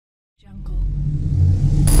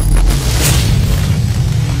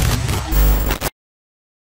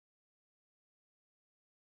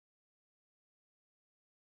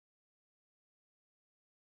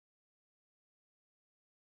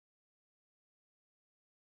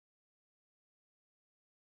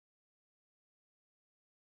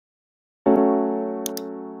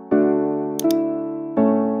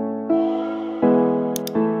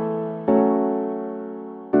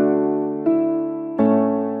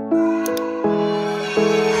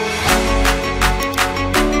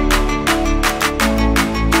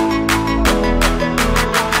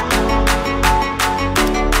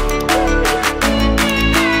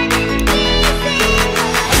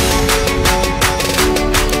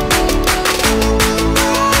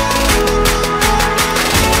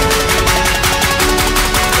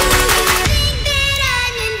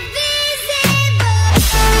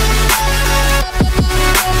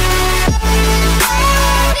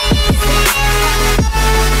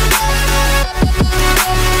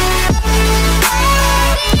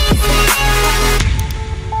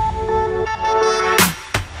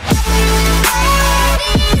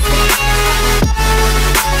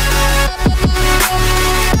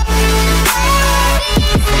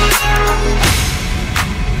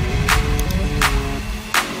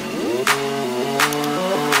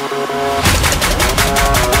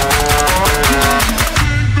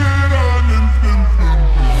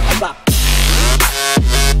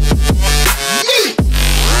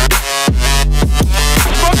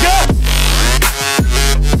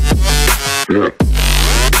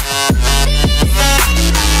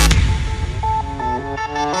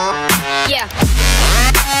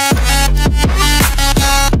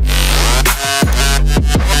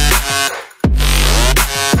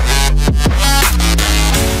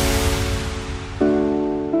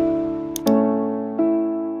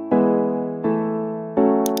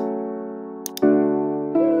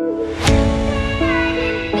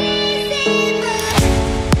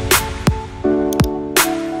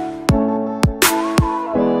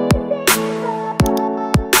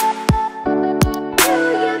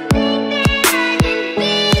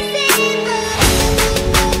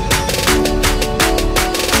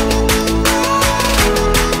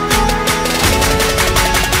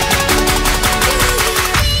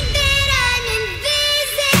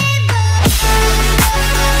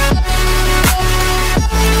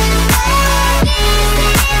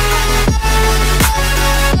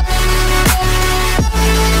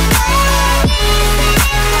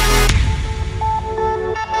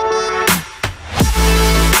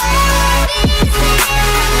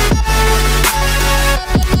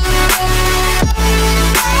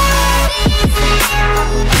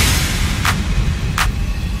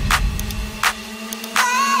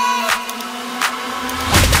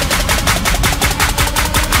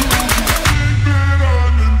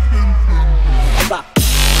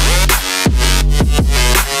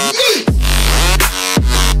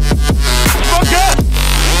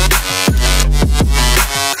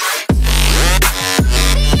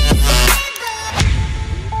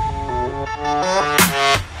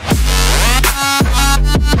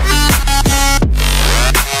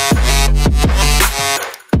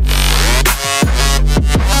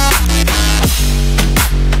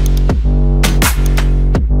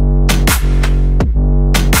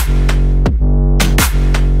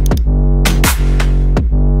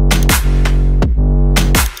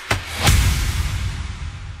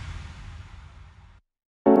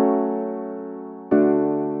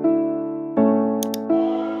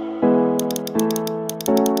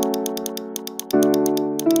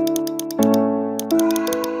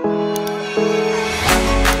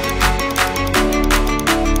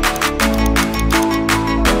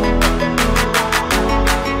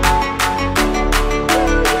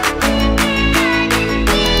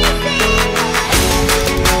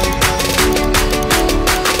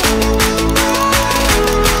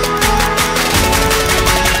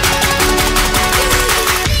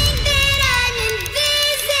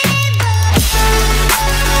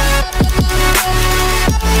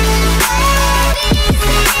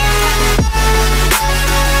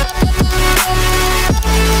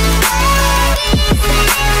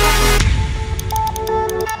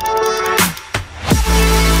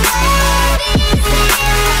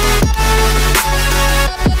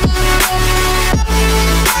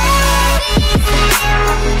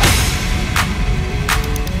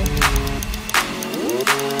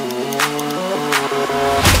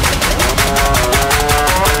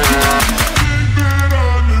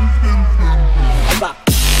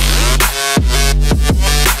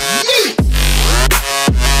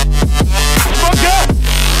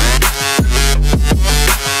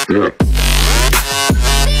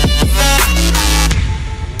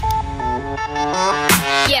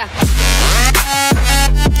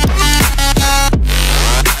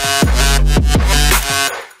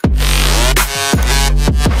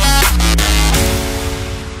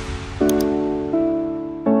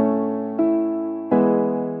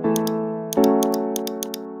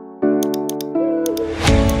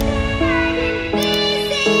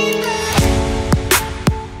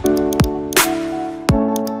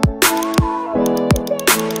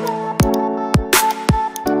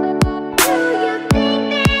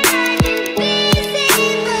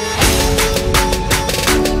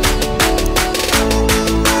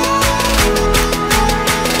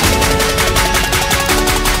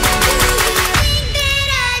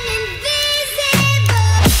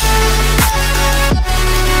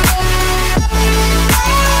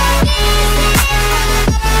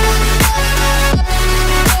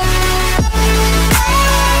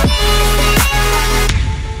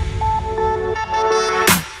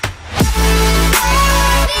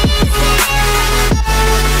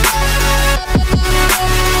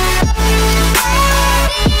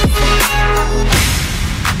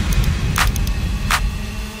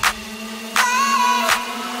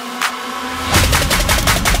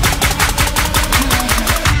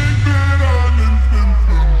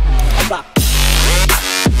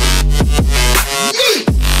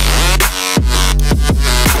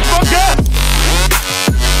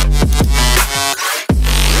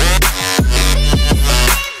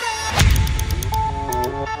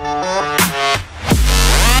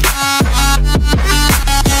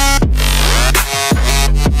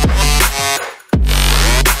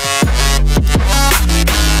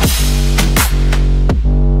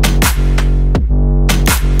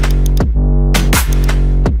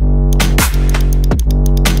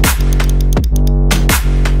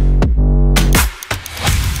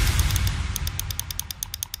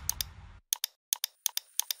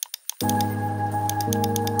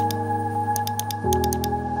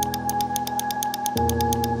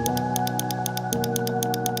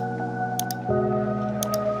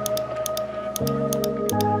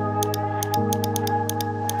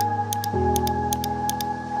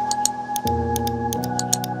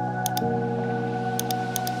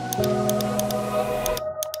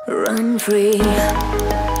free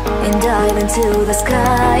and dive into the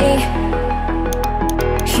sky.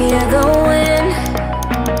 Hear the wind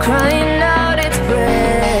crying out its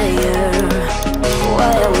prayer.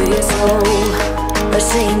 Why are we so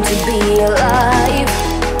ashamed to be alive?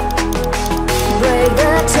 Break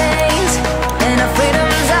the chains and our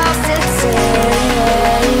freedom's ours to take.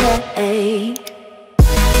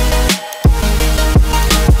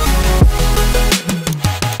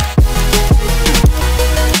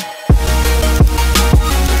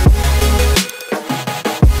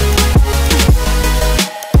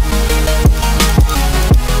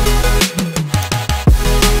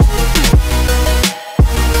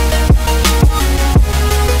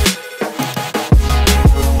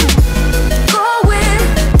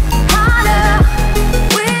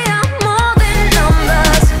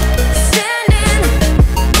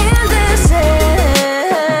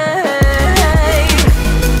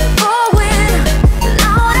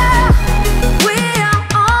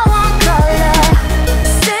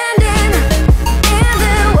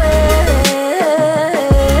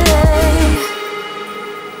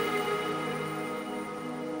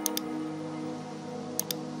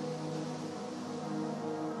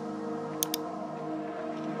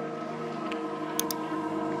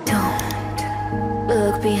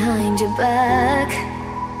 Look behind your back.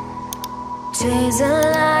 Chase a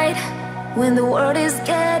light when the world is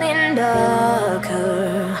getting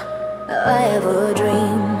darker. I have a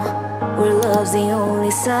dream where love's the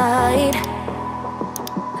only side.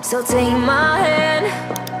 So take my hand,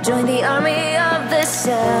 join the army of the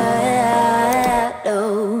shadows.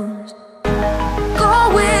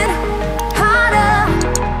 Going harder,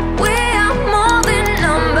 we are more than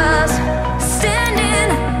numbers, standing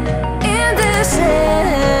in this shade.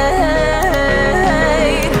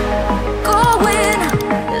 Going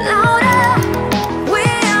louder, we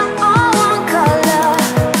are all one color,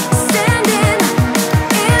 standing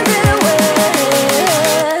in the way.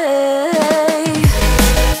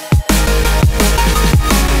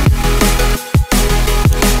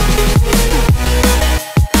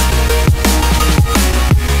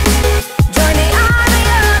 Join the army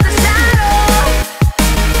of the shadow.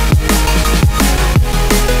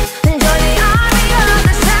 Join the army of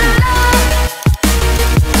the shadow.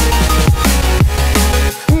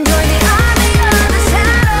 Join the army of the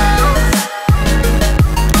shadow.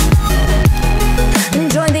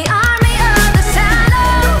 Join the army of the shadow.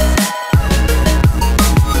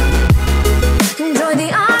 Join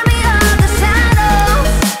the army of the shadows.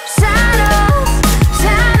 Shadows,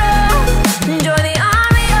 shadows. Join the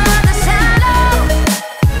army of the shadows.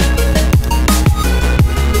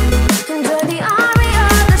 Join the army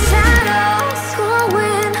of the shadows.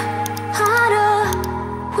 Going harder,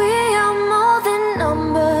 we are more than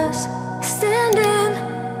numbers, standing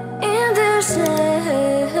in their shade.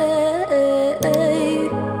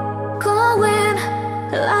 Going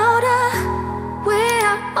louder, we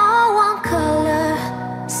are all one color,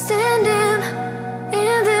 standing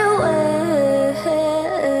in their way.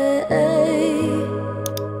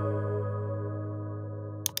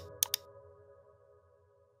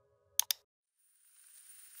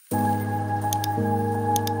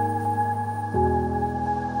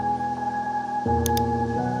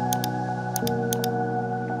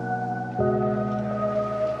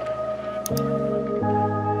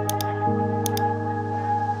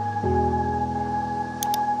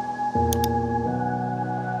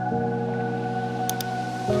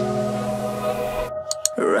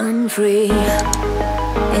 Run free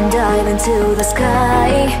and dive into the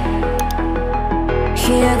sky.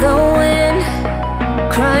 Hear the wind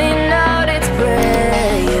crying out its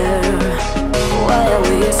prayer. Why are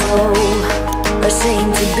we so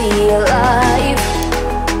ashamed to be alive?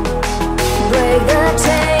 Break the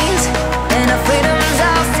chains and our freedom's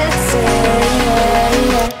ours to take.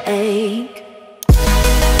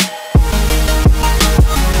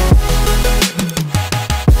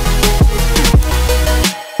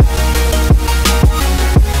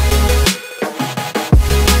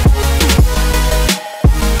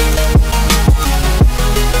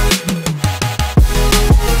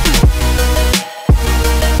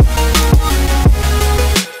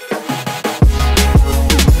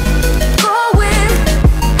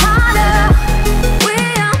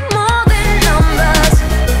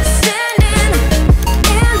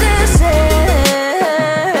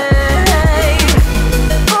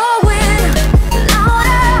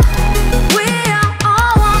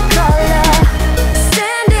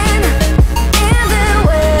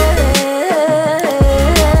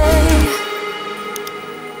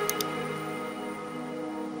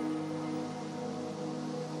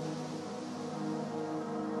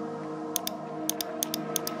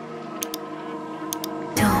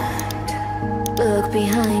 love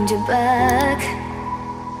behind your back.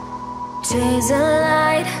 Chase a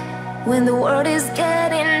light when the world is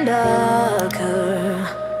getting darker.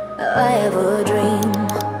 I have a dream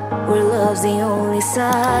where love's the only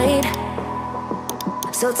side.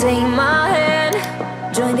 So take my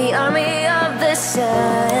hand, join the army of the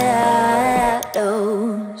side.